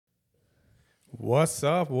What's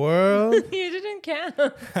up, world? You didn't count.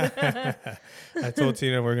 I told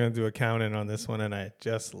Tina we're going to do a count-in on this one, and I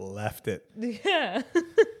just left it. Yeah.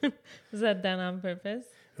 Was that done on purpose?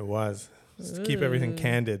 It was. Just to keep everything Ooh.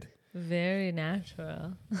 candid. Very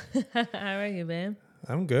natural. How are you, babe?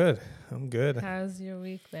 I'm good. How's your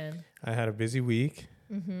week been? I had a busy week.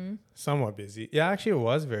 Mm-hmm. Somewhat busy. Yeah, actually, it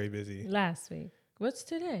was very busy. Last week. What's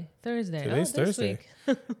today? Thursday. Today's this Thursday.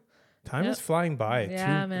 week. Time Yep. is flying by.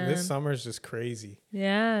 Yeah, man. This summer is just crazy.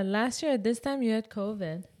 Yeah. Last year at this time you had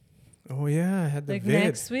COVID. Oh, yeah. I had the Like vid.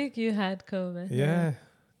 next week you had COVID. Yeah.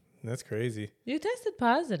 That's crazy. You tested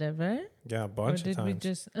positive, right? Yeah, a bunch or did of we times.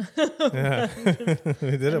 just Yeah.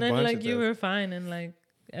 We did a and then bunch like of you tests. were fine in like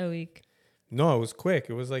a week. No, it was quick.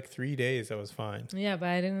 It was like 3 days. I was fine. Yeah, but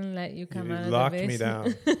I didn't let you come out of locked the me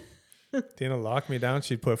basement. down. Tina locked me down.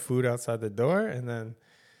 She'd put food outside the door, and then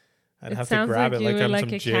I'd It have to sounds grab it you like were I'm like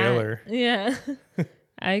some a jailer. cat. Yeah.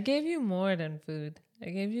 I gave you more than food. I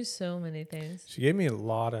gave you so many things. She gave me a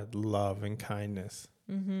lot of love and kindness.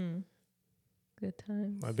 Mm-hmm. Good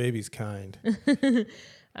times. My baby's kind.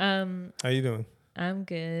 How you doing? I'm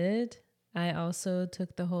good. I also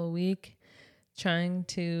took the whole week trying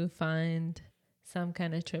to find some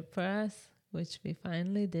kind of trip for us, which we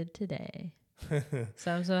finally did today.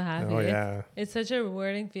 So I'm so happy. Oh, yeah. It's such a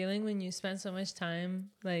rewarding feeling when you spend so much time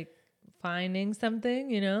like finding something,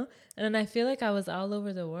 you know? And then I feel like I was all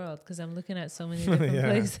over the world because I'm looking at so many different Yeah.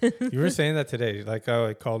 places. You were saying that today. Like,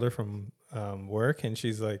 I called her from work, and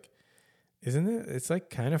she's like, isn't it? It's like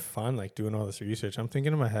kind of fun, like doing all this research. I'm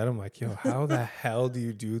thinking in my head, I'm like, yo, how the hell do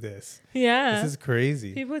you do this? Yeah. This is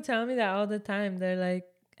crazy. People tell me that all the time. They're like,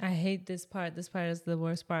 I hate this part. This part is the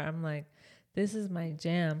worst part. I'm like, this is my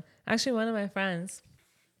jam. Actually, one of my friends,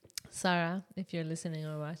 Sarah, if you're listening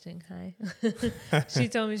or watching, hi. She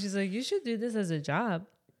told me, she's like, you should do this as a job.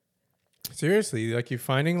 Seriously, like you're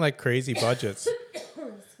finding like crazy budgets.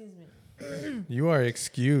 Excuse me. You are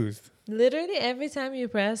excused. Literally every time you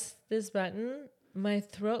press this button, my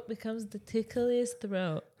throat becomes the tickliest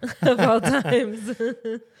throat of all times.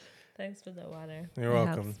 Thanks for the water. You're It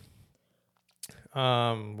welcome.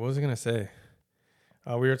 helps. What was I gonna say?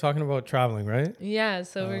 We were talking about traveling, right? Yeah,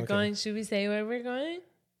 so we're okay. going. Should we say where we're going?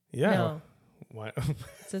 Yeah. No, Why?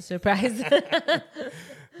 it's a surprise.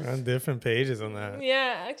 We're on different pages on that.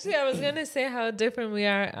 Yeah, actually, I was gonna say how different we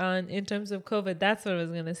are on in terms of COVID. That's what I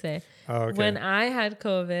was gonna say. Oh, okay. When I had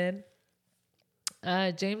COVID,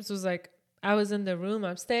 James was like, I was in the room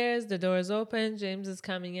upstairs. The door is open. James is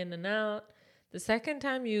coming in and out. The second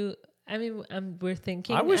time we're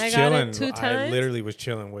thinking I was got chilling. it 2 I times. literally was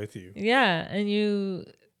chilling with you. Yeah, and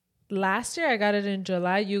last year I got it in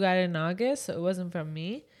July. You got it in August, so it wasn't from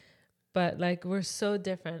me. But like we're so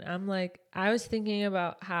different. I'm like, I was thinking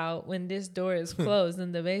about how when this door is closed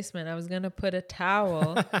in the basement, I was gonna put a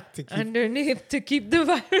towel To keep- underneath to keep the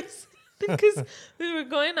virus because we were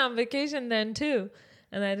going on vacation then too,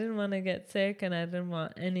 and I didn't want to get sick, and I didn't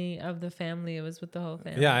want any of the family. It was with the whole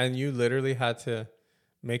family. yeah, and you literally had to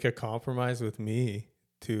make a compromise with me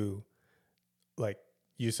to, like,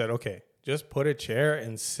 you said, okay, just put a chair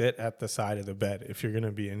and sit at the side of the bed if you're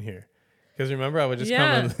gonna be in here. Because remember, I would just come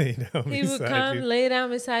and lay down He would beside come, you. lay down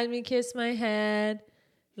beside me, kiss my head,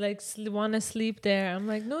 like want to sleep there. I'm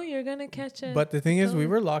like, no, you're gonna catch it. But the thing is, we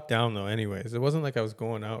were locked down though. Anyways, it wasn't like I was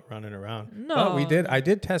going out running around. No. but we did. I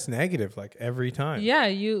did test negative like every time. Yeah,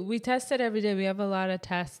 we tested every day. We have a lot of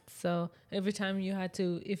tests, so every time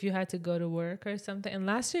if you had to go to work or something. And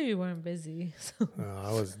last year you weren't busy, so Oh,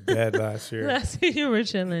 I was dead last year. last year you were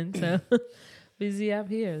chilling. So busy up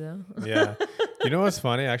here though. Yeah. You know what's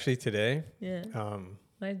funny? Actually, today, Yeah,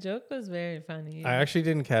 my joke was very funny. I actually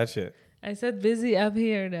didn't catch it. I said busy up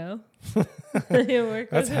here though. Your work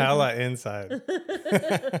That's was hella inside.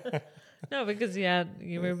 No, because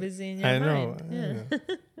you were busy in your I know. mind. I Yeah.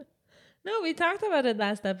 know. No, we talked about it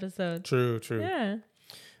last episode. True. Yeah.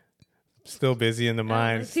 Still busy in the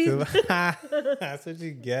mind. Still, that's what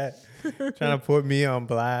you get. Trying to put me on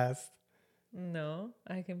blast. No,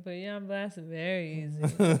 I can put you on blast very easy.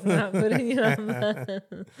 It's not putting you on blast.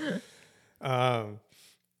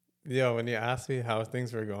 When you asked me how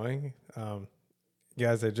things were going,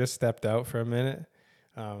 guys, I just stepped out for a minute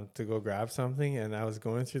to go grab something, and I was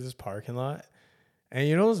going through this parking lot. And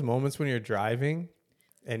you know those moments when you're driving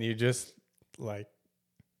and you're just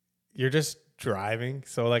driving.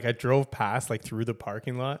 So like I drove past like through the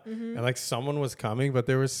parking lot and like someone was coming, but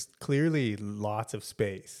there was clearly lots of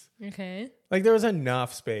space. Okay. Like there was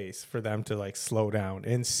enough space for them to like slow down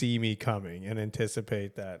and see me coming and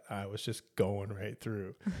anticipate that I was just going right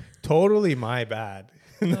through. Totally my bad.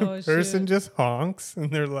 And the Oh, person shoot. just honks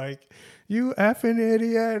and they're like, you effing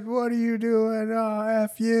idiot, what are you doing? Oh,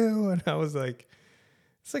 F you. And I was like,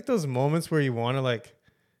 it's like those moments where you want to like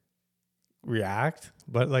react,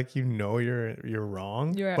 but like you're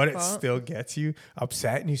wrong, You're at but it fault. still gets you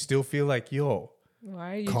upset and you still feel like, yo,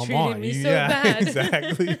 Why are you come treating on. me so Yeah, bad?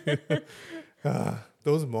 exactly.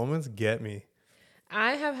 Those moments get me.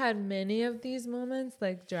 I have had many of these moments,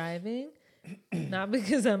 like driving, not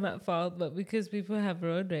because I'm at fault, but because people have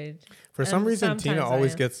road rage. For some And reason, Tina sometimes I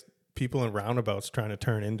always am. gets people in roundabouts trying to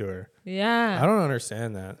turn into her. Yeah. I don't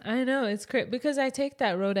understand that. I know, it's crazy because I take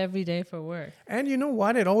that road every day for work. And you know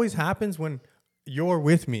what? It always happens when you're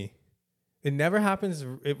with me. It never happens.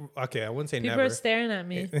 Okay, I wouldn't say People never. are staring at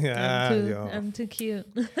me. Yeah, yo. I'm too cute.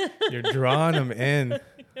 You're drawing them in.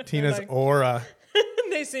 Tina's like- aura.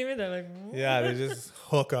 They see me, they're like, Yeah, they just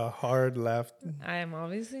hook a hard left. I am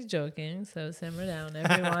obviously joking, so simmer down,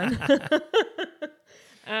 everyone.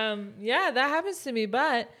 Yeah, that happens to me.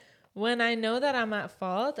 But when I know that I'm at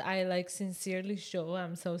fault, I like sincerely show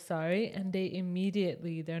I'm so sorry, and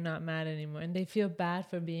they're not mad anymore, and they feel bad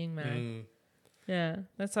for being mad. Yeah,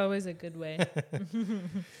 that's always a good way.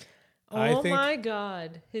 I Oh think- my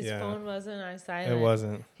God, his Yeah. phone wasn't on silent. It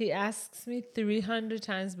wasn't. He asks me 300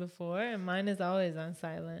 times before, and mine is always on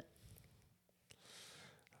silent.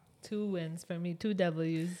 2 wins for me, 2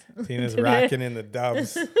 W's. Tina's racking in the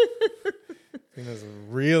dubs. Tina's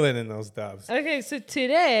reeling in those dubs. Okay, so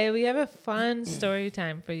today we have a fun story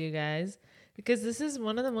time for you guys because this is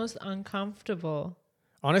one of the most uncomfortable.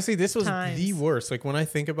 Honestly, this was Times. the worst. Like when I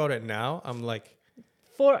think about it now, I'm like,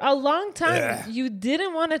 For a long time, Yeah. you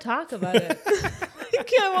didn't want to talk about it.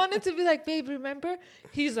 Like, I wanted to be like, babe, remember?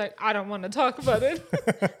 He's like, I don't want to talk about it.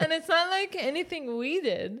 And it's not like anything we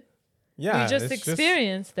did. yeah, We just it's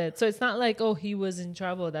experienced it. So it's not like, oh, he was in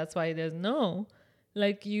trouble. That's why he does. No.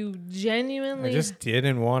 Like you genuinely. I just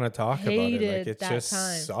didn't want to talk about it. hated Like it that just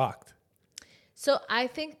time. sucked. So I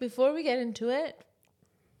think before we get into it,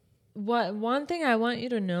 one thing I want you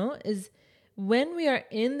to know is when we are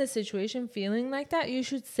in the situation feeling like that, you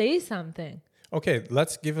should say something. Okay,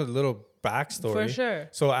 let's give a little backstory. For sure.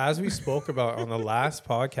 So as we spoke about on the last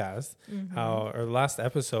podcast, or last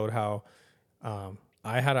episode, how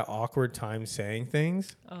I had an awkward time saying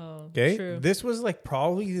things. Oh, Okay, true. this was like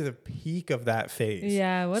probably the peak of that phase.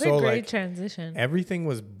 Yeah, what So, a great like, transition. Everything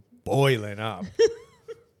was boiling up.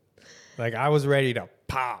 Like I was ready to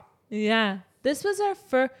pop. Yeah. This was our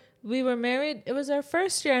first, we were married, it was our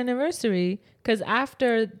first year anniversary because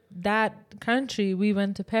after that country, we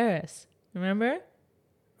went to Paris. Remember?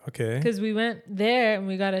 Okay. Because we went there and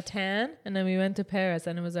we got a tan and then we went to Paris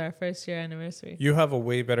and it was our first year anniversary. You have a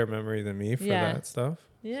way better memory than me for Yeah. that stuff.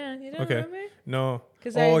 Yeah, you don't Okay. remember? No.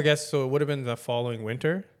 'Cause I guess so. It would have been the following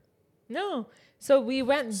winter. No. So we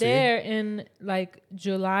went See? there in like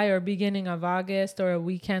July or beginning of August or a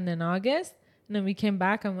weekend in August. And then we came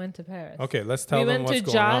back and went to Paris. Okay, let's tell we them went what's to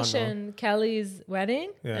going Josh on. and Kelly's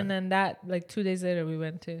wedding. Yeah. And then that, like 2 days later, we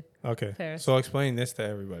went to. Okay. Paris. So explain this to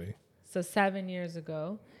everybody. So 7 years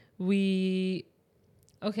ago,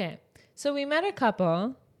 so we met a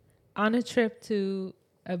couple on a trip to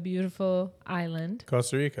a beautiful island.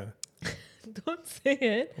 Costa Rica. Don't say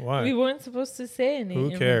it. Why? We weren't supposed to say any.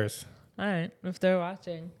 Who cares? All right, if they're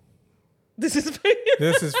watching. This is for you.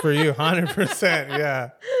 This is for you, 100%. Yeah.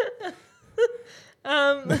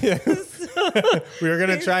 Yeah. We were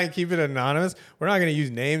gonna try and keep it anonymous. We're not gonna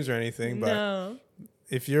use names or anything, but No.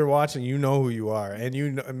 if you're watching, you know who you are, and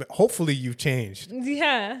you know, hopefully you've changed.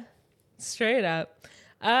 Yeah, straight up.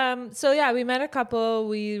 So yeah, we met a couple.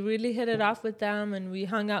 We really hit it off with them, and we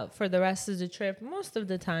hung out for the rest of the trip most of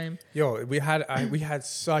the time. Yo, we had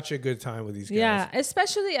such a good time with these guys. Yeah,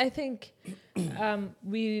 especially I think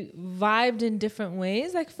we vibed in different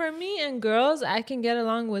ways. Like for me and girls, I can get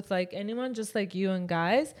along with like anyone, just like you and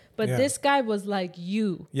guys. But Yeah. this guy was like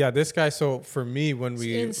you Yeah, this guy. So for me, when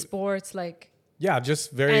we in sports, like yeah,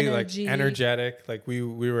 just very Energy. like energetic. Like we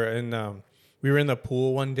were in the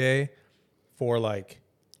pool one day for like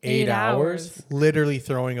 8 hours, literally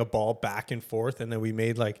throwing a ball back and forth, and then we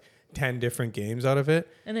made like 10 different games out of it.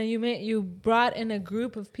 and then you brought in a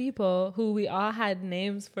group of people who we all had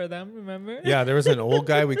names for them. Remember? Yeah, there was an old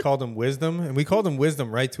guy, we called him Wisdom, and we called him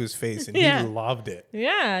Wisdom right to his face, and Yeah. he loved it.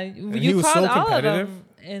 Yeah, he you was called so all of competitive. them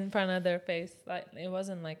in front of their face. Like it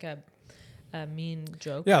wasn't like a mean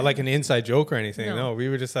joke. Yeah, like an inside joke or anything. No. No, we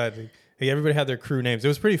were just like, hey, everybody had their crew names. It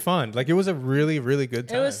was pretty fun. Like it was a really, really good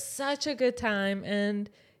time. It was such a good time. And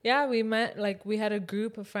yeah, we met, like we had a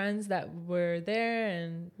group of friends that were there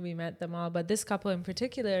and we met them all. But this couple in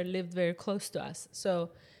particular lived very close to us. So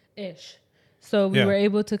ish. So we Yeah. were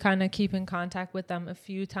able to kind of keep in contact with them a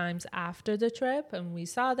few times after the trip, and we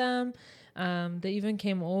saw them. They even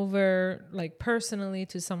came over like personally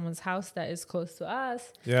to someone's house that is close to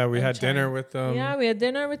us. Yeah, we and had dinner with them. Yeah, we had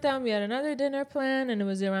dinner with them. We had another dinner plan, and it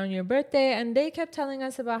was around your birthday. And they kept telling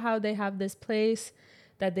us about how they have this place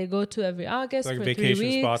that they go to every August Like for a 3 vacation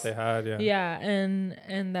weeks. spot they had. Yeah. Yeah,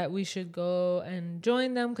 and that we should go and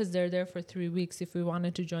join them because they're there for 3 weeks. If we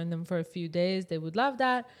wanted to join them for a few days, they would love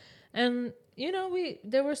that. And you know,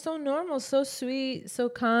 they were so normal, so sweet, so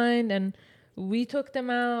kind, and we took them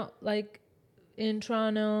out like in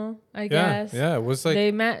Toronto, I guess. Yeah, it was like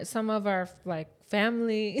they met some of our like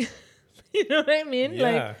family. You know what I mean? yeah,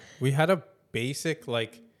 Like we had a basic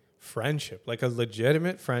like friendship, like a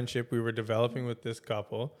legitimate friendship we were developing with this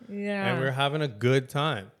couple. yeah. And we were having a good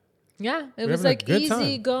time. Yeah, it We're was having a like good easy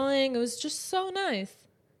time. going. It was just so nice.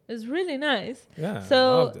 It was really nice. Yeah.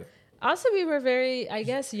 So loved it. also we were very, I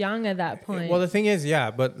guess, young at that point. Well, the thing is,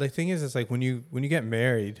 yeah, but the thing is, it's like when you get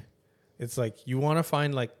married, it's like you want to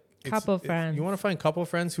find like Couple friends. You want to find couple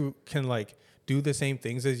friends who can like do the same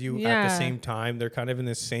things as you at Yeah. the same time. They're kind of in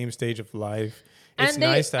the same stage of life. It's and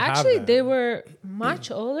nice to have actually that. they were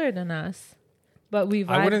much older than us, but we vibed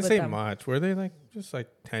I wouldn't with say them. much. Were they like just like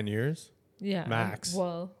 10 years? Yeah, max.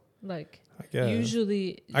 Well, like I guess.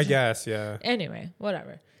 usually. I guess, yeah. Anyway,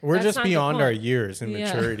 whatever. We're That's just not the beyond our point. years in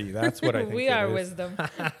Yeah. maturity. That's what I think we it are is. wisdom.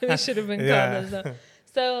 We should have been Yeah. called wisdom.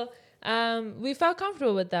 So we felt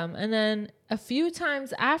comfortable with them, and then a few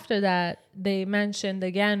times after that, they mentioned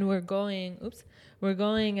again, we're going,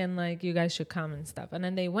 and like you guys should come and stuff. And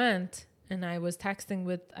then they went, and I was texting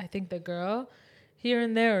with I think the girl here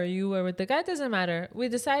and there, or you were with the guy. It doesn't matter. We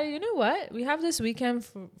decided, you know what? We have this weekend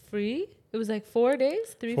free. It was like 4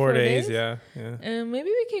 days, 4 days. Yeah. And maybe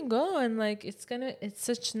we can go, and like it's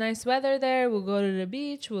such nice weather there. We'll go to the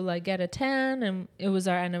beach. We'll like get a tan, and it was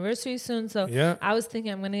our anniversary soon. So Yeah. I was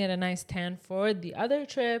thinking I'm gonna get a nice tan for the other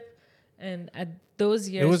trip. And at those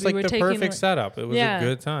years, It was we like were the taking perfect setup. It was a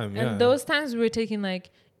good time. Yeah. And those times we were taking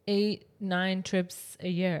like 8-9 trips a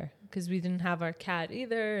year because we didn't have our cat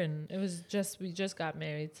either, and it was just we just got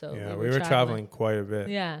married, so yeah, we were traveling quite a bit.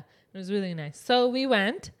 Yeah, it was really nice. So we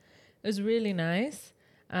went. It was really nice.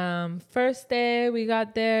 First day we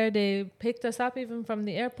got there, they picked us up even from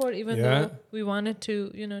the airport, even though we wanted to,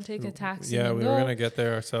 take a taxi. Yeah, and we go. were gonna get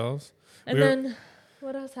there ourselves. And then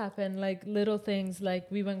what else happened? Like little things, like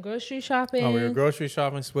we went grocery shopping. Oh, we were grocery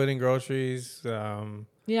shopping, splitting groceries.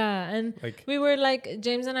 Yeah, and Like we were like,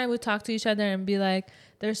 James and I would talk to each other and be like,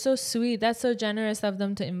 they're so sweet. That's so generous of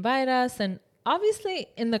them to invite us. And obviously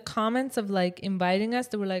in the comments of like inviting us,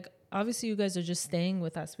 they were like, obviously you guys are just staying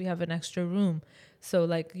with us. We have an extra room. So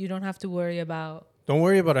like you don't have to worry about don't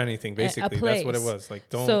worry about anything. Basically, place. that's what it was. Like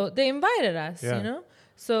don't. So they invited us, Yeah.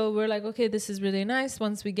 So we're like, okay, this is really nice.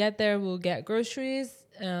 Once we get there, we'll get groceries.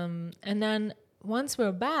 And then once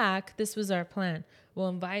we're back, this was our plan. We'll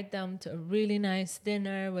invite them to a really nice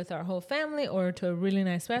dinner with our whole family or to a really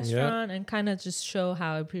nice restaurant and kind of just show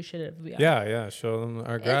how appreciative we are. Yeah. Show them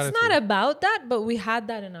our gratitude. It's not about that, but we had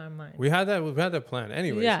that in our mind. We had that plan.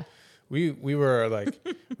 Anyways, Yeah. we were like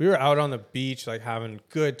we were out on the beach like having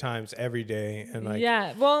good times every day and like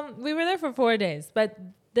Yeah. Well, we were there for 4 days, but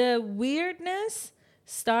the weirdness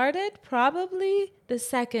started probably the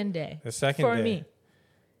second day. The second for day. me.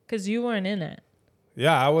 Because you weren't in it.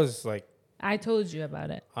 Yeah, I was like I told you about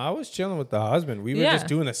it. I was chilling with the husband. We were just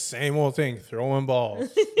doing the same old thing, throwing balls.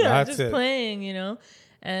 Yeah, That's just it. playing,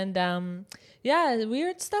 And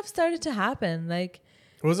weird stuff started to happen. Like,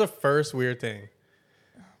 What was the first weird thing?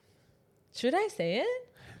 should I say it?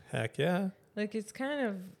 Heck yeah. Like, it's kind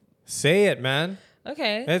of Say it, man.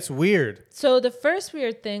 okay. That's weird. So the first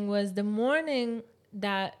weird thing was the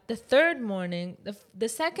third morning, the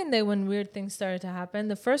second day when weird things started to happen.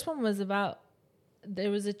 The first one was about,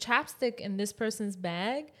 there was a chapstick in this person's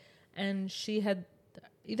bag, and she had,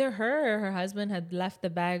 either her or her husband had left the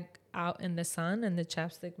bag out in the sun, and the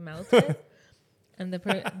chapstick melted. And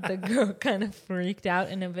the girl kind of freaked out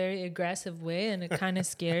in a very aggressive way, and it kind of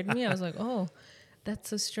scared me. I was like, oh,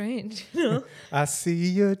 that's so strange, I see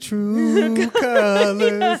your true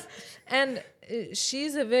colors. Yeah. And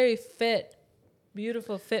she's a very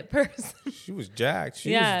beautiful fit person. She was jacked.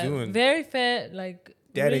 She was doing very fit, like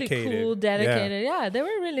dedicated. really cool, dedicated. Yeah, they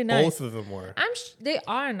were really nice. Both of them were. They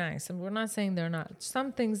are nice, and we're not saying they're not.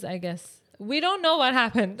 Some things, I guess, we don't know what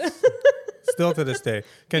happened. Still to this day.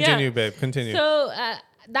 Continue, babe. Continue. So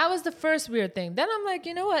that was the first weird thing. Then I'm like,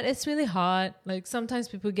 you know what? It's really hot. Like sometimes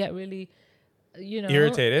people get really,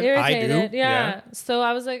 Irritated. I do. Yeah. So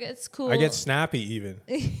I was like, it's cool. I get snappy even.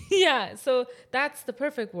 Yeah. So that's the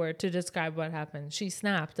perfect word to describe what happened. She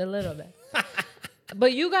snapped a little bit.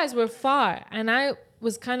 But you guys were far, and I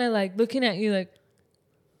was kind of like looking at you like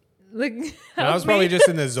I was probably just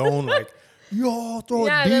in the zone, like, yo, throw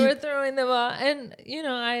yeah, it they deep. were throwing the ball, and you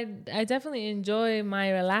know, I definitely enjoy my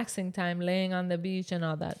relaxing time, laying on the beach and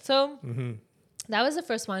all that. So that was the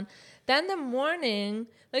first one. Then the morning,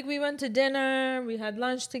 like we went to dinner, we had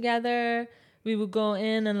lunch together. We would go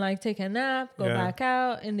in and like take a nap, go back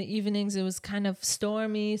out. In the evenings, it was kind of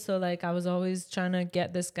stormy, so like I was always trying to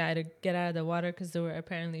get this guy to get out of the water because there were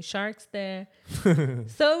apparently sharks there.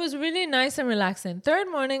 So it was really nice and relaxing. Third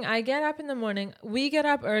morning, I get up in the morning. We get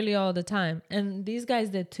up early all the time, and these guys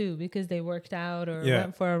did too because they worked out or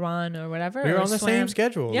went for a run or whatever. We were or on the same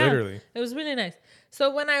schedule, literally. It was really nice.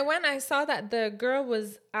 So when I went, I saw that the girl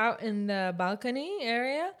was out in the balcony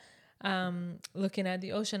area, looking at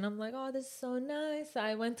the ocean. I'm like, oh, this is so nice.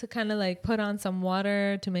 I went to kind of like put on some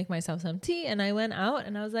water to make myself some tea, and I went out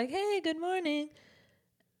and I was like, hey, good morning.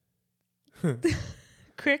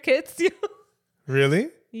 Crickets. Really?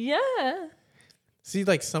 Yeah. See,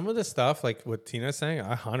 like some of the stuff, like what Tina's saying,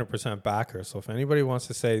 I 100% back her. So if anybody wants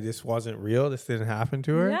to say this wasn't real, this didn't happen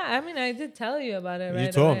to her. Yeah, I mean, I did tell you about it.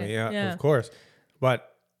 You told me, yeah, of course.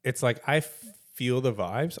 But it's like I feel the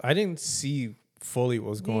vibes. I didn't see fully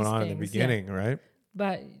what was going on in the beginning, right?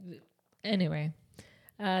 But anyway,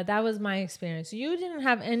 that was my experience. You didn't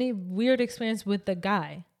have any weird experience with the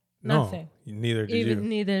guy. Nothing. No, neither did you.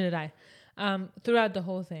 Neither did I. Throughout the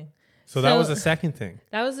whole thing. So that was the second thing.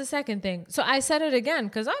 That was the second thing. So I said it again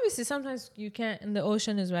because obviously sometimes you can't, and the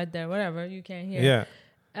ocean is right there, whatever, you can't hear. Yeah.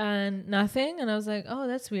 And nothing. And I was like, oh,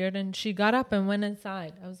 that's weird. And she got up and went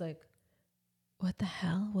inside. I was like, what the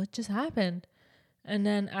hell? What just happened? And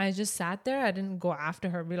then I just sat there. I didn't go after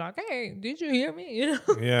her, be like, hey, did you hear me? You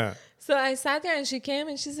know? Yeah. So I sat there and she came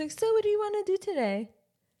and she's like, so what do you want to do today?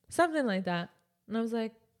 Something like that. And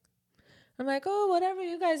I'm like, oh, whatever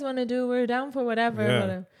you guys want to do. We're down for whatever. Yeah.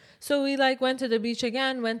 Whatever. So we like went to the beach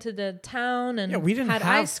again, went to the town, and we didn't had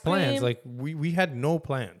have ice plans. cream. Like we had no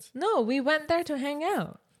plans. No, we went there to hang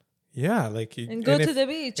out. Yeah, like and go to the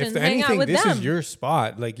beach and hang out with this them. This is your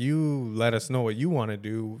spot. Like you let us know what you want to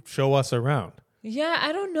do. Show us around. Yeah,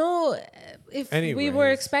 I don't know if we were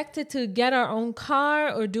expected to get our own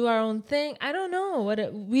car or do our own thing. I don't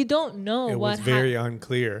know we don't know. It was very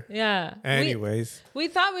unclear. Yeah. Anyways, we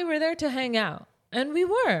thought we were there to hang out, and we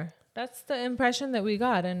were. That's the impression that we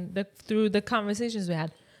got, and through the conversations we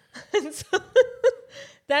had. So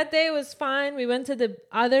that day was fine. We went to the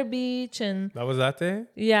other beach, and that was that day.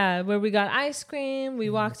 Yeah, where we got ice cream. We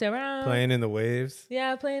walked around, playing in the waves.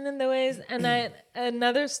 Yeah, playing in the waves. And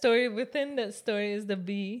another story within that story is the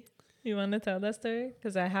bee. You want to tell that story?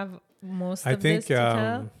 Because I have most of this to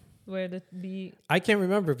tell. Where the bee? I can't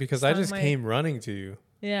remember because I just came running to you.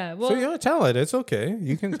 Yeah, well, so you don't tell it. It's okay.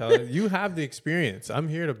 You can tell it. You have the experience. I'm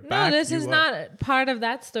here to back you up. No, this is not part of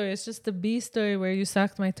that story. It's just the bee story where you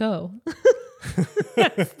sucked my toe.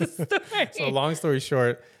 That's the story. So long story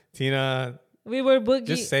short, Tina. We were boogie.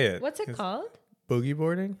 Just say it. What's it called? Boogie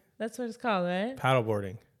boarding. That's what it's called, right? Paddle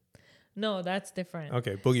boarding. No, that's different.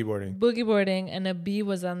 Okay, boogie boarding. Boogie boarding, and a bee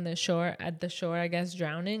was on the shore, I guess,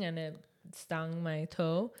 drowning, and it stung my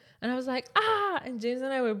toe. And I was like, and James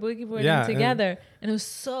and I were boogie boarding together. And it was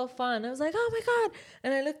so fun. I was like, oh my God.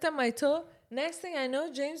 And I looked at my toe. Next thing I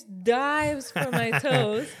know, James dives for my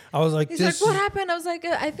toes. I was like, he's like, what happened? I was like,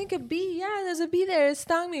 I think a bee. Yeah, there's a bee there. It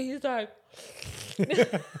stung me. He's like, he's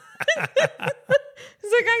like,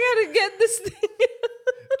 I gotta get this thing.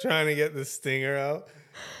 Trying to get the stinger out.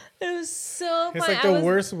 It was so It's fun. like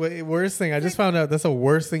the worst thing. I just found out that's the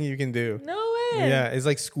worst thing you can do. No way. Yeah, it's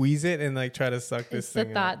like squeeze it and like try to suck this thing. It's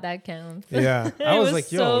the thought that counts. Yeah. I was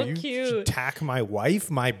like, yo, you cute. attack my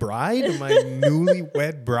wife, my bride, my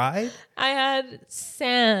newlywed bride. I had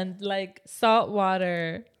sand, like salt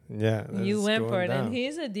water. Yeah. You went for it. And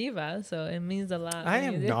he's a diva, so it means a lot. I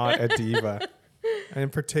am not a diva. In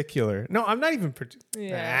particular. No, I'm not even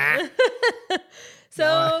Yeah.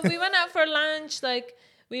 So we went out for lunch, like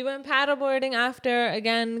we went paddleboarding after.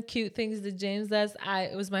 Again, cute things that James does.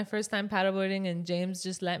 It was my first time paddleboarding, and James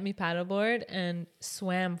just let me paddleboard and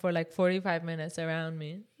swam for like 45 minutes around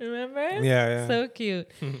me. Remember? Yeah. So cute.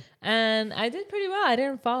 And I did pretty well. I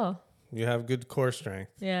didn't fall. You have good core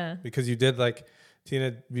strength. Yeah. Because you did like,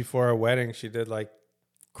 Tina, before our wedding, she did like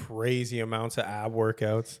crazy amounts of ab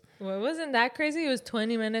workouts. Well, it wasn't that crazy. It was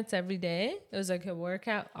 20 minutes every day. It was like a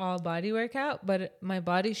workout, all body workout, but my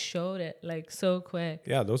body showed it like so quick.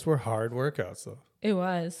 Yeah, those were hard workouts though. It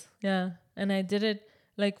was. Yeah. And I did it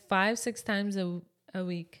like 5-6 times a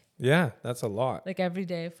week. Yeah, that's a lot. Like every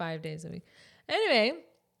day, 5 days a week. Anyway,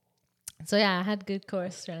 so yeah, I had good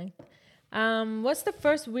core strength. What's the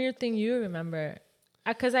first weird thing you remember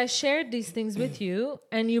because I shared these things with you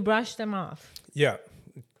and you brushed them off. Yeah.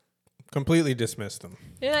 Completely dismissed them.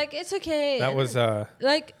 You're like, it's okay. That was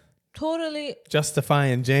like totally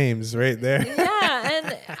justifying James right there. yeah,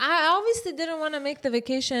 and I obviously didn't want to make the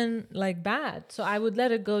vacation like bad, so I would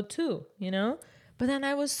let it go too, you know. But then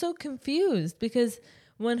I was so confused because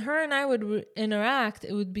when her and I would interact,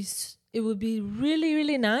 it would be really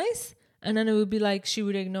really nice, and then it would be like she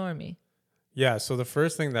would ignore me. Yeah. So the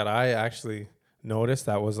first thing that I actually noticed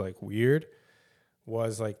that was like weird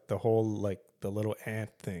was like the whole like the little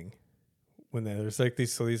ant thing. When there's like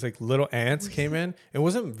these like little ants came in, it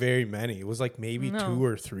wasn't very many. It was like maybe 2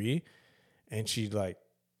 or 3, and she like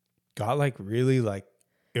got like really like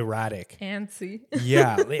erratic, Antsy.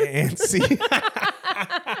 Yeah, antsy.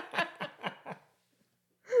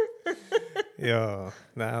 Yo,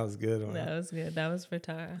 that was good one. That was good. That was for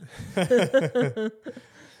Tara.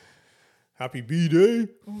 Happy B-Day.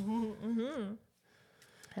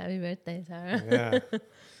 Happy birthday, Tara. Yeah.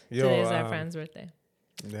 Yo, Today's our friend's birthday.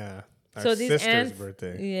 Yeah. Our So these sister's ants,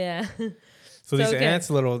 birthday. Yeah. So these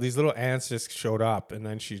little ants just showed up, and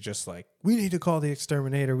then she's just like, "We need to call the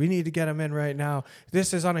exterminator. We need to get him in right now.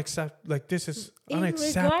 This is unacceptable. In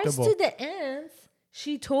regards to the ants,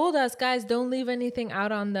 she told us, guys, don't leave anything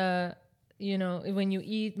out on the, you know, when you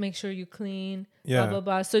eat, make sure you clean. Yeah. Blah blah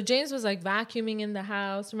blah. So James was like vacuuming in the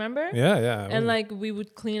house, remember? Yeah. And like we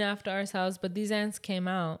would clean after ourselves, but these ants came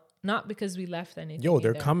out not because we left anything. Yo,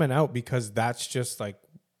 they're either. coming out because that's just like.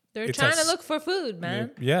 They're it's trying to look for food,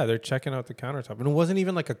 man. Yeah, they're checking out the countertop, and it wasn't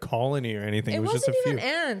even like a colony or anything. It was just a wasn't few. even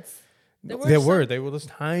ants. They were just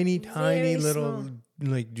tiny little small.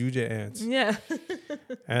 like juja ants. Yeah.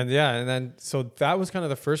 And then so that was kind of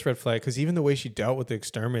the first red flag, because even the way she dealt with the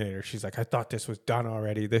exterminator, she's like, I thought this was done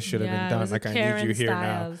already. This should have been it done. was a Like, I need you here Karen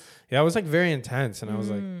now. Yeah, it was like very intense, and I was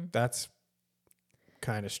like, that's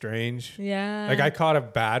kind of strange. Yeah. Like I caught a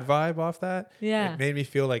bad vibe off that. Yeah. It made me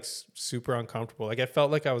feel like super uncomfortable. Like I felt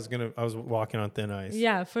like I was walking on thin ice.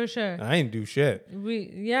 Yeah, for sure. And I didn't do shit.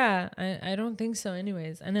 I don't think so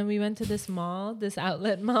anyways. And then we went to this mall, this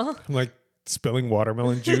outlet mall. I'm like spilling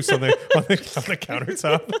watermelon juice on the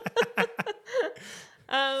countertop.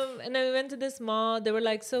 And then we went to this mall. They were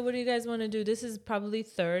like, so what do you guys want to do? This is probably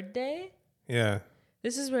third day. Yeah.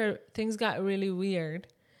 This is where things got really weird.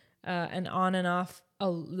 And on and off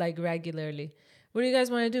like regularly. What do you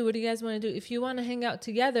guys want to do? What do you guys want to do? If you want to hang out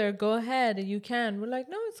together, go ahead. You can. We're like,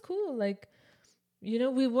 no, it's cool. Like, you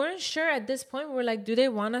know, we weren't sure at this point. We're like, do they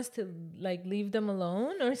want us to like leave them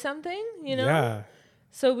alone or something? You know? Yeah.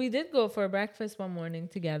 So we did go for breakfast one morning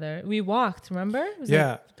together. We walked, remember? It was Yeah.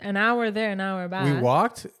 like an hour there, an hour back. We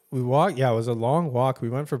walked. Yeah, it was a long walk. We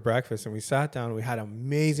went for breakfast and we sat down. We had an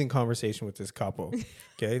amazing conversation with this couple.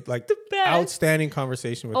 Okay, like The best. outstanding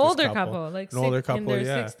conversation with older this couple. like An older couple, in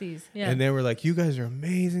their yeah. 60s. Yeah. And they were like, "You guys are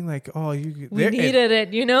amazing." Like, oh, we needed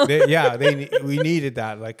it, you know? we needed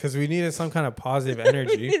that, like, because we needed some kind of positive We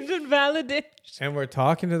energy. needed validation. And we're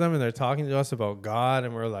talking to them, and they're talking to us about God,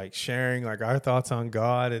 and we're like sharing like our thoughts on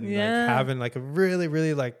God, and like having like a really,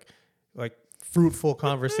 really like fruitful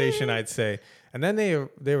conversation, I'd say. And then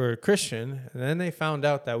they were Christian, and then they found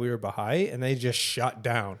out that we were Baha'i, and they just shut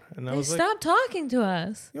down. And I They was like, stopped talking to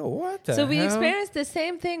us. "Yo, what the So we hell? experienced the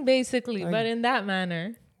same thing basically, Like- but in that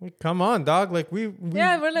manner. Like, come on, dog! Like we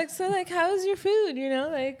We're like, so like, how's your food? You know,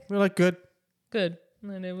 like, we're like good." good.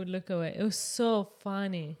 And they would look away. It was so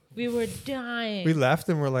funny. We were dying. We left,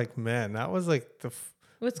 and we're like, "Man, that was like the."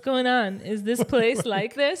 What's going on? Is this place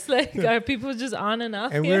like this? Like, are people just on and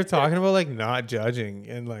off? And we here? were talking about like not judging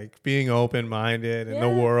and like being open-minded and the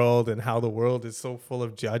Yeah. world, and how the world is so full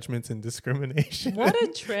of judgments and discrimination. What a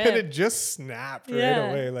And trip. it just snapped right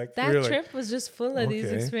away. Like that we were like, trip was just full of these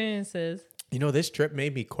okay. experiences. you know, this trip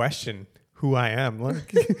made me question who I am.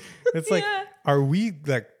 Like, it's like, Yeah. are we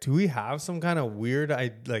like, do we have some kind of weird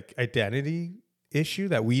identity issue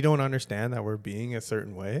that we don't understand, that we're being a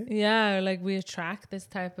certain way Yeah, or like we attract this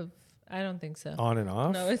type of. I don't think so. on and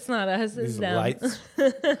off? No, it's not us. It's These them.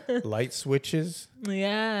 light switches.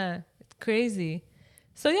 Yeah, it's crazy.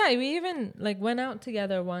 So yeah, we even like went out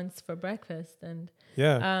together once for breakfast, and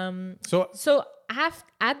Yeah. so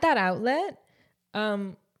at that outlet,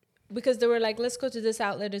 because they were like, let's go to this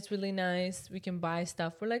outlet. It's really nice. We can buy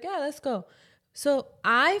stuff. We're like, yeah, let's go. So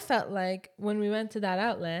I felt like when we went to that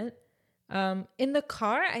outlet, in the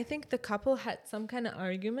car, I think the couple had some kind of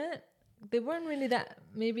argument. They weren't really that,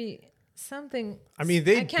 maybe something. I mean,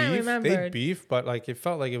 I can't remember. they beef, but like it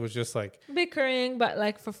felt like it was just like Bickering, but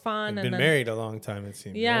like for fun. they'd been then- married a long time, it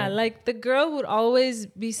seemed. Yeah, right? like the girl would always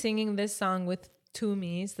be singing this song with two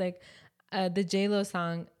me's, like the J-Lo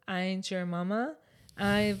song, I Ain't Your Mama.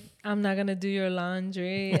 I'm not gonna do your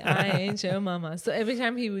laundry. I ain't your mama. So every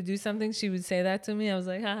time he would do something, she would say that to me. I was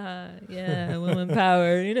like, haha, yeah, woman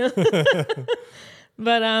power, you know.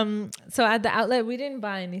 But so at the outlet we didn't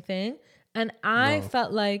buy anything, and I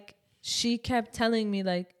felt like she kept telling me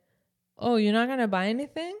like, oh, you're not gonna buy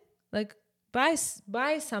anything, like buy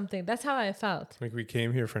something. That's how I felt. Like we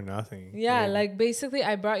came here for nothing. Yeah, like basically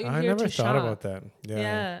I brought you I here never to shop. thought about that.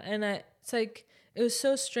 Yeah, and it's like it was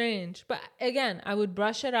so strange. But again, I would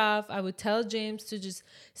brush it off. I would tell James to just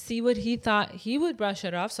see what he thought. He would brush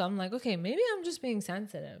it off. So I'm like, okay, maybe I'm just being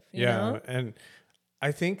sensitive. You know? And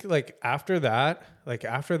I think like after that,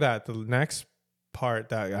 the next part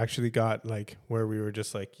that actually got like where we were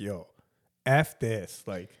just like, yo, F this.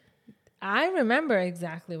 Like, I remember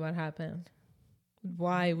exactly what happened.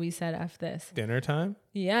 Why we said F this. Dinner time?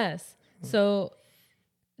 Yes. So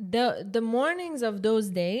the mornings of those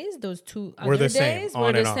days, those 2 were other the same, days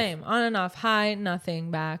were the same. On and off, high,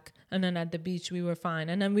 nothing, back. And then at the beach, we were fine.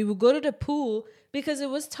 And then we would go to the pool because it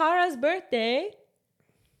was Tara's birthday.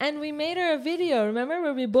 And we made her a video, remember,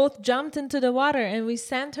 where we both jumped into the water and we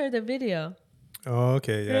sent her the video. Oh,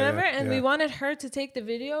 okay. Yeah. Remember? Yeah, and we wanted her to take the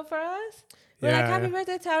video for us. We're like, happy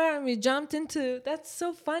birthday, Tara. And we jumped into, that's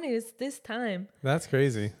so funny. It's this time. That's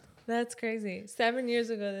crazy. That's crazy. 7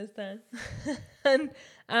 years ago this time.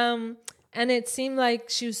 And it seemed like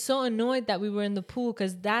she was so annoyed that we were in the pool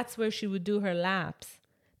because that's where she would do her laps.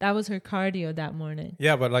 That was her cardio that morning.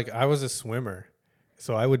 Yeah, but like I was a swimmer.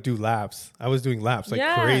 So I would do laps. I was doing laps like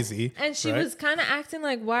crazy. And she was kind of acting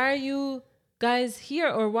like, why are you guys here?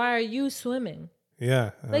 Or why are you swimming?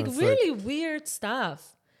 Yeah. Like really weird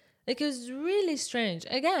stuff. Like it was really strange.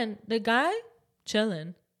 Again, the guy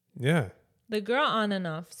chilling. Yeah. The girl on and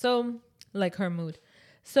off. So like her mood.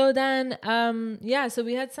 So then, so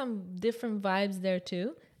we had some different vibes there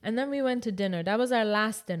too. And then we went to dinner. That was our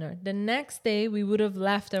last dinner. The next day we would have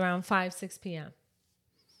left around 5, 6 p.m.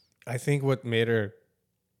 I think what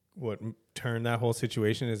turned that whole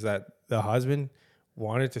situation is that the husband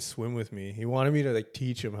wanted to swim with me. He wanted me to like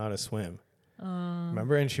teach him how to swim.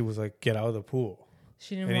 Remember? And she was like, get out of the pool.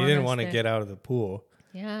 He didn't want to get out of the pool.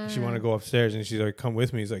 Yeah. She wanted to go upstairs and she's like, come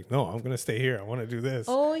with me. He's like, no, I'm going to stay here. I want to do this.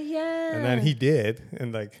 Oh, yeah. And then he did.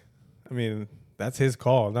 And like, I mean, that's his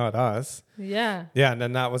call, not us. Yeah. Yeah. And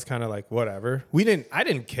then that was kind of like, whatever. I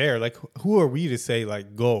didn't care. Like, who are we to say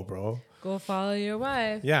like, go, bro? Go follow your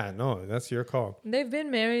wife. Yeah, no, that's your call. They've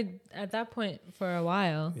been married at that point for a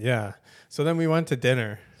while. Yeah. So then we went to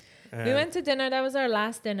dinner. We went to dinner. That was our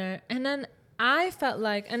last dinner. And then I felt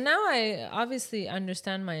like, and now I obviously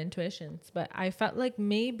understand my intuitions, but I felt like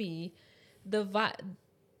maybe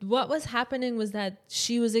what was happening was that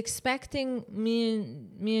she was expecting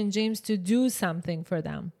me and James to do something for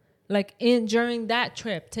them. Like during that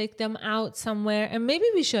trip, take them out somewhere. And maybe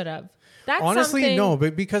we should have. That's honestly no,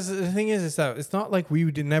 but because the thing is that it's not like we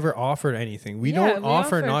never offered anything. We don't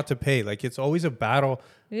offer not to pay. Like it's always a battle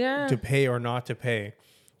to pay or not to pay.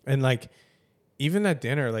 And like even at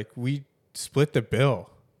dinner, like we split the bill,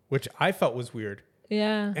 which I felt was weird.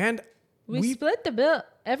 Yeah. And we split the bill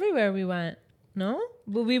everywhere we went. No?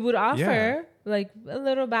 But we would offer like a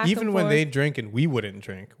little back even and when forth. they drink and we wouldn't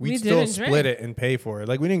drink. We'd still split it and pay for it.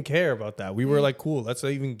 Like we didn't care about that. We were like, cool, let's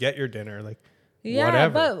even get your dinner. Like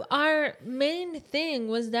whatever. But our main thing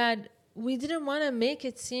was that we didn't want to make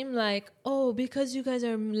it seem like, oh, because you guys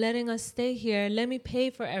are letting us stay here, let me pay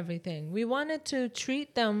for everything. We wanted to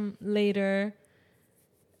treat them later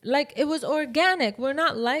like it was organic. We're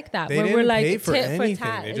not like that. They where didn't we're like pay for tit anything. for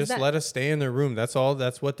tat. They just let us stay in their room. That's all.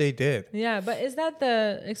 That's what they did. Yeah, but is that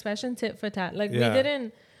the expression, tit for tat? Like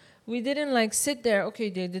we didn't like sit there, okay,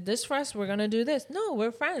 they did this for us, we're gonna do this. No,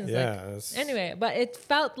 we're friends. Yeah. Like, anyway, but it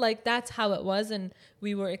felt like that's how it was, and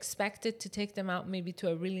we were expected to take them out maybe to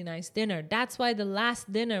a really nice dinner. That's why the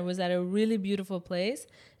last dinner was at a really beautiful place,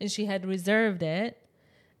 and she had reserved it.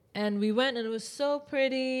 And we went, and it was so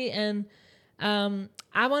pretty, and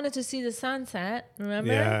I wanted to see the sunset,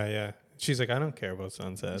 remember? Yeah. She's like, I don't care about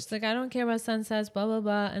sunsets. She's like, I don't care about sunsets, blah, blah,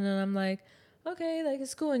 blah. And then I'm like, okay, like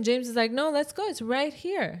it's cool. And James is like, no, let's go. It's right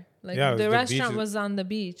here. Like the restaurant was on the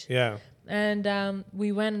beach. Yeah. And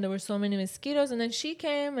we went, and there were so many mosquitoes. And then she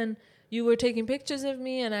came, and you were taking pictures of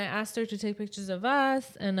me, and I asked her to take pictures of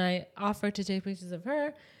us, and I offered to take pictures of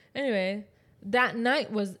her. Anyway, that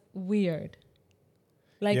night was weird.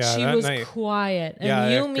 Like she was quiet.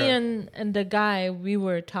 And me and the guy, we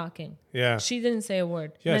were talking. Yeah. She didn't say a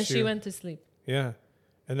word. Yeah, and then she went to sleep. Yeah.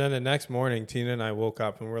 And then the next morning, Tina and I woke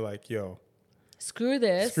up and we're like, yo. Screw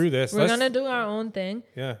this. We're going to do our own thing.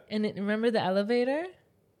 Yeah. And remember the elevator?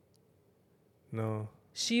 No.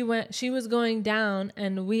 she was going down,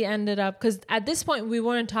 and we ended up, because at this point we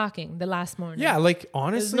weren't talking the last morning. Yeah, like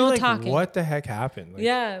honestly, no like talking. what the heck happened? Like,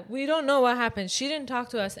 Yeah, we don't know what happened. She didn't talk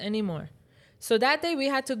to us anymore. So that day we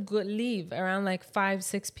had to leave around like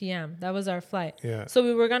 5-6 p.m. That was our flight. Yeah. So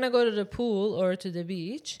we were going to go to the pool or to the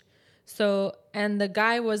beach. So, and the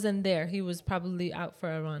guy wasn't there. He was probably out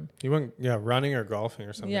for a run. He went, running or golfing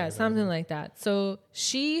or something. Yeah, like something like that. So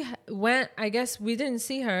she went, I guess we didn't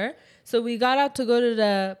see her. So we got out to go to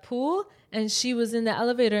the pool, and she was in the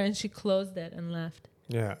elevator, and she closed it and left.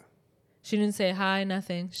 Yeah. She didn't say hi,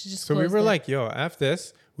 nothing. She just So we closed were it. like, yo, F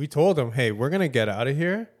this. We told them, hey, we're going to get out of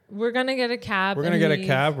here. We're going to get a cab. We're going to get a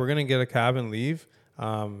cab. We're going to get a cab and leave.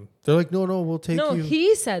 They're like, no, we'll take you. No,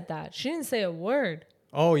 he said that. She didn't say a word.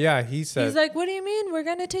 Oh, yeah, he said. He's like, what do you mean? We're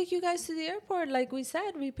going to take you guys to the airport. Like we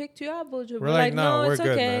said, we picked you up. We're like, no, we're it's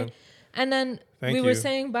good, okay. man. And then Thank we you. were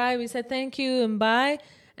saying bye. We said thank you and bye.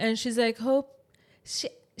 And she's like, hope.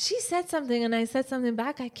 She said something, and I said something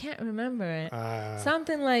back. I can't remember it.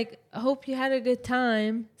 Something like, I hope you had a good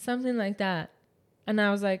time. Something like that. And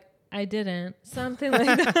I was like, I didn't. Something like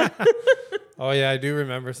that. Oh, yeah, I do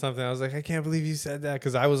remember something. I was like, I can't believe you said that.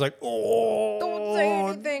 Because I was like, oh. Don't say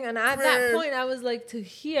anything. And at that point, I was like, to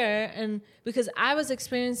hear. And because I was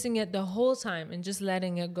experiencing it the whole time and just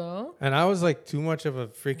letting it go. And I was like too much of a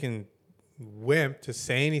freaking wimp to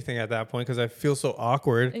say anything at that point because I feel so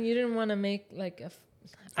awkward. And you didn't want to make like a...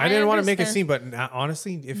 I didn't want to make a scene, but now,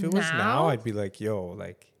 honestly, if it was now, Now? I'd be like, yo,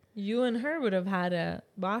 like... You and her would have had a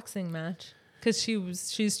boxing match because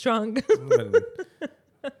she's strong. been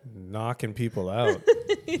knocking people out.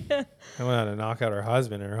 I went out to knock out her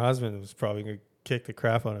husband, and her husband was probably going to kick the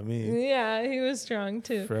crap out of me. Yeah, he was strong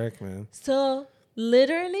too. Frick, man. So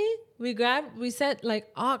literally, we said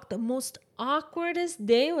like, the most awkwardest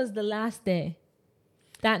day was the last day.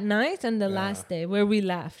 That night and the last day where we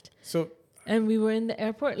left. So... And we were in the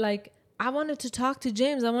airport, like, I wanted to talk to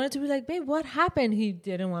James. I wanted to be like, babe, what happened? He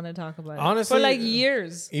didn't want to talk about it. Honestly, for like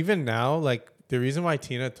years. Even now, like, the reason why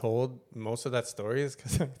Tina told most of that story is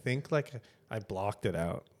because I think, like, I blocked it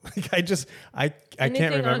out. Like, I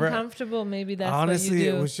can't remember. Uncomfortable, maybe that's Honestly, what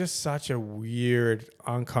you do. it was just such a weird,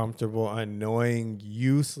 uncomfortable, annoying,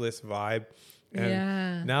 useless vibe.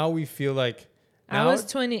 And now we feel like... I was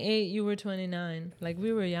 28, you were 29. Like,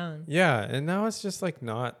 we were young. Yeah, and now it's just, like,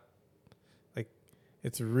 not...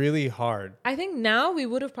 It's really hard. I think now we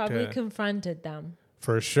would have probably confronted them.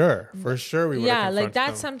 For sure. We would have confronted like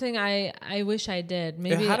that's them. something I wish I did.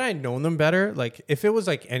 Maybe had I known them better, like if it was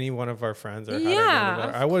like any one of our friends or had I known them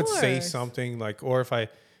better, I would say something like, or if I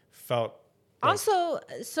felt like, also,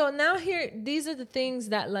 so now these are the things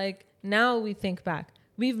that like now we think back.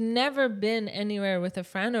 We've never been anywhere with a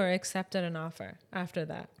friend or accepted an offer after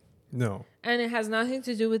that. No. And it has nothing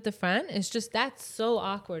to do with the friend. It's just that's so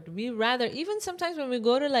awkward. We rather, even sometimes when we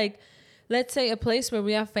go to like, let's say a place where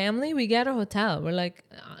we have family, we get a hotel. We're like,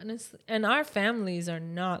 honestly, and our families are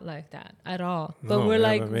not like that at all. But No, we're we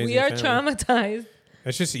like, have amazing we are family. traumatized.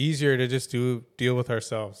 It's just easier to just deal with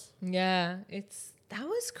ourselves. Yeah, that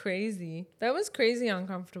was crazy. That was crazy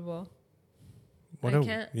uncomfortable. I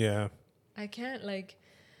can't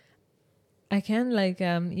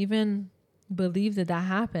even believe that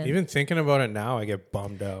happened. Even thinking about it now, I get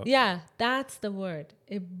bummed out. Yeah, that's the word.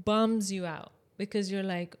 It bums you out because you're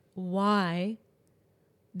like, why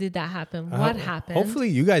did that happen? What happened? Hopefully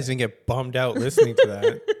you guys didn't get bummed out listening to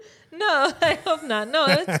that. No, I hope not. No,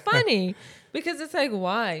 it's funny because it's like,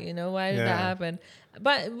 why? Why did that happen?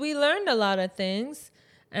 But we learned a lot of things.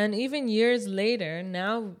 And even years later,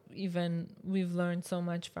 now even we've learned so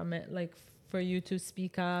much from it. Like for you to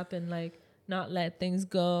speak up and like, not let things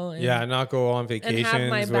go. And not go on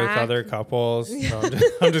vacations with back. other couples. No,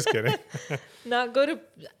 I'm just kidding. Not go to...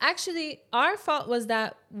 Actually, our fault was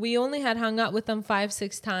that we only had hung out with them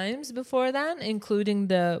 5-6 times before then, including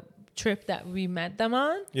the trip that we met them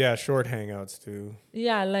on. Yeah, short hangouts too.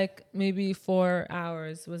 Yeah, like maybe 4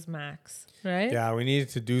 hours was max, right? Yeah, we needed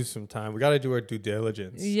to do some time. We got to do our due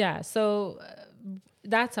diligence. Yeah, so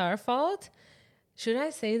that's our fault. Should I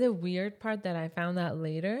say the weird part that I found out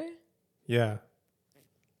later? Yeah.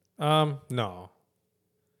 No.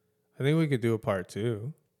 I think we could do a part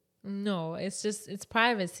 2. No, it's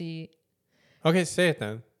privacy. Okay, say it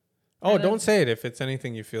then. Oh, don't say it if it's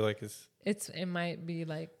anything you feel like is... It might be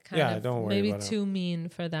like kind of don't worry maybe about too mean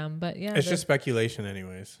for them, but yeah. It's just speculation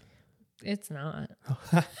anyways. It's not.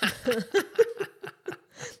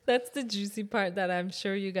 That's the juicy part that I'm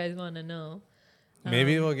sure you guys want to know.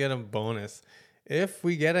 Maybe we'll get a bonus. If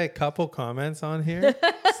we get a couple comments on here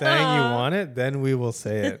saying you want it, then we will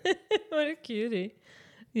say it. What a cutie.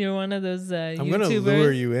 You're one of those I'm going to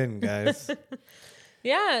lure you in, guys.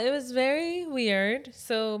 Yeah, it was very weird.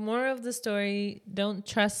 So more of the story, don't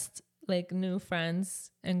trust like new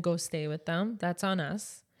friends and go stay with them. That's on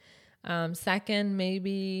us. Second,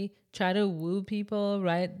 maybe try to woo people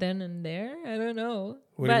right then and there. I don't know.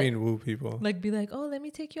 What do you mean woo people? Like be like, oh, let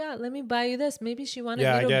me take you out. Let me buy you this. Maybe she wanted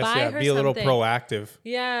Yeah, me I to guess. buy Yeah, her be a little something. proactive.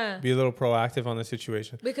 Yeah. Be a little proactive on the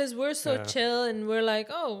situation. Because we're so Yeah. chill and we're like,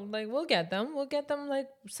 oh, like we'll get them. We'll get them like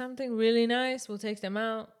something really nice. We'll take them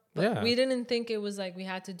out. But Yeah. we didn't think it was like we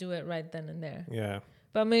had to do it right then and there. Yeah.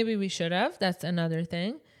 But maybe we should have. That's another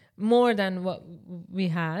thing. More than what we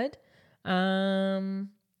had.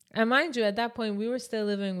 And mind you, at that point, we were still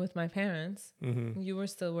living with my parents. Mm-hmm. You were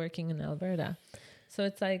still working in Alberta. So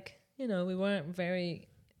it's like, you know, we weren't very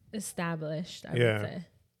established, I would say.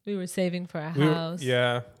 We were saving for a house.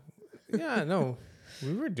 Yeah. Yeah, no.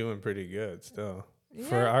 We were doing pretty good still.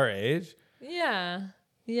 For our age. Yeah.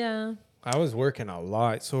 Yeah. I was working a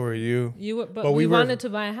lot. So were you. You were, but we wanted to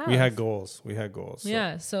buy a house. We had goals. So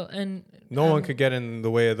yeah. So, and no one could get in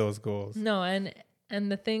the way of those goals. No. And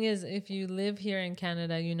the thing is, if you live here in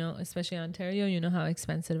Canada, you know, especially Ontario, you know how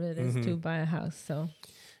expensive it is to buy a house. So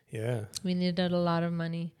yeah, we needed a lot of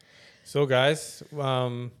money. So guys,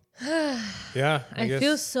 yeah, I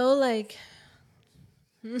feel so like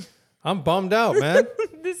I'm bummed out, man.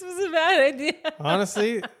 this was a bad idea.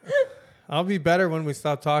 Honestly, I'll be better when we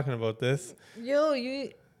stop talking about this. Yo,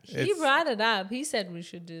 he brought it up. He said we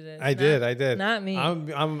should do this. I did. Not me.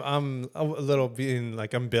 I'm a little being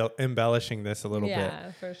like embellishing this a little bit.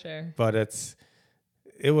 Yeah, for sure. But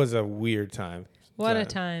it was a weird time. What a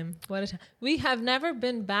time. We have never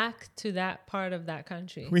been back to that part of that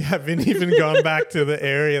country. We haven't even gone back to the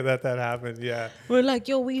area that happened. Yeah. We're like,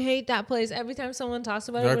 yo, we hate that place. Every time someone talks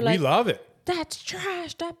about it, we're like, we love it. That's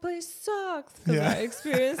trash. That place sucks. Because our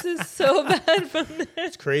experience is so bad from there.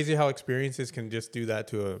 It's crazy how experiences can just do that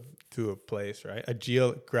to a place, right? A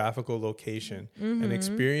geographical location. An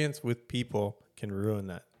experience with people can ruin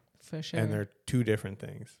that. For sure. And they're two different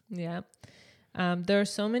things. Yeah. There are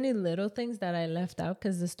so many little things that I left out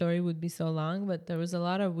because the story would be so long, but there was a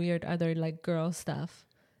lot of weird other like girl stuff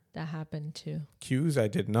that happened too. Cues I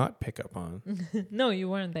did not pick up on. No, you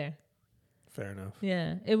weren't there. Fair enough.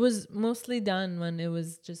 Yeah. It was mostly done when it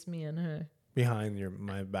was just me and her. Behind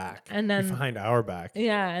my back. And then behind our back.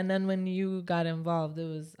 Yeah. And then when you got involved, it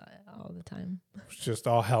was all the time. It's just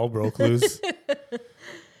all hell broke loose.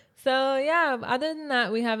 So yeah, other than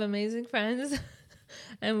that, we have amazing friends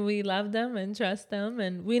and we love them and trust them.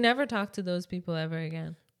 And we never talked to those people ever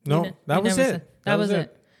again. No, that was it. That was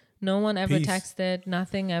it. No one ever Peace. Texted.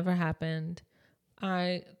 Nothing ever happened.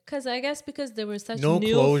 Because there were such no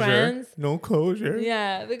new closure. friends. No closure.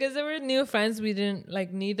 Yeah, because there were new friends. We didn't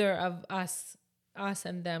like neither of us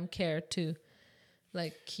and them care to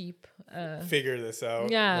like keep figure this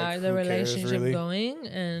out. Yeah, like, the who cares, relationship really? going,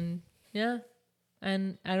 and yeah,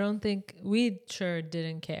 and I don't think we sure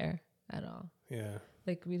didn't care at all. Yeah,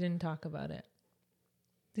 like we didn't talk about it.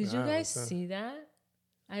 Did you Wow, guys see that?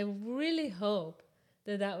 I really hope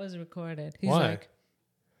that was recorded. He's Why?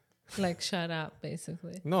 like shut up,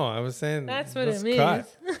 basically. No, I was saying That's what it let's means. cut.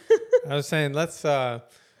 I was saying let's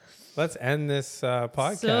end this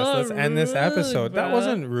podcast. So let's end this rude, episode. bro. That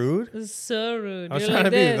wasn't rude. It's so rude. I was You're trying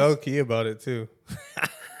like to be this. low key about it too.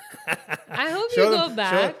 I hope you go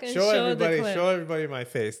back and show everybody. the clip. Show everybody my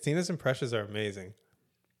face. Tina's impressions are amazing.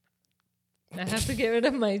 I have to get rid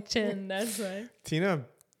of my chin. That's why. Tina,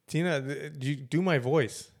 you do my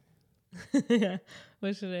voice. Yeah.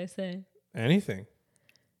 What should I say? Anything.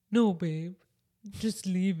 No, babe. Just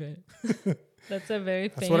leave it. That's a very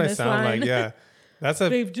famous That's what I sound line. like. Yeah. That's a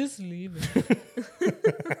Babe, just leave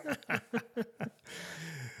it.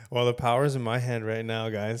 well, the power's in my hand right now,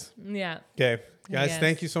 guys. Yeah. Okay, guys, Yes.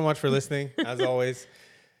 thank you so much for listening. As always,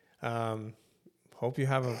 hope you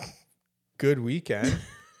have a good weekend.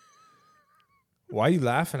 Why are you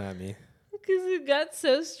laughing at me? Because it got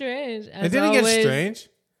so strange. It didn't get strange.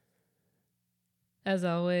 As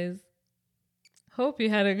always. Hope you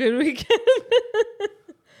had a good weekend.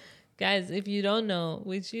 Guys, if you don't know,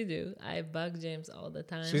 which you do, I bug James all the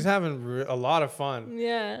time. She's having a lot of fun.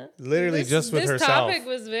 Yeah. Literally just with this herself. This topic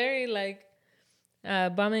was very like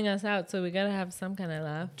bumming us out, so we gotta have some kind of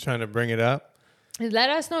laugh. Trying to bring it up. Let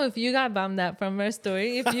us know if you got bummed out from our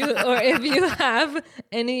story, if you have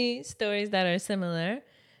any stories that are similar,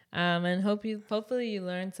 and hopefully you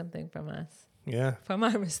learned something from us. Yeah. From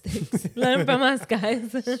our mistakes. Learn from us,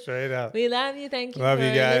 guys. Straight up. We love you. Thank you Love for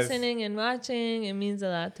you guys. listening and watching. It means a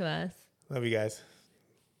lot to us. Love you guys.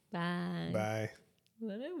 Bye. Bye.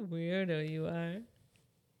 What a weirdo you are.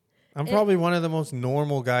 I'm probably one of the most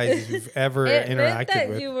normal guys you've ever It meant interacted that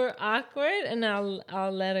with. you were awkward, and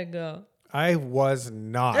I'll let it go. I was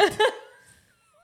not.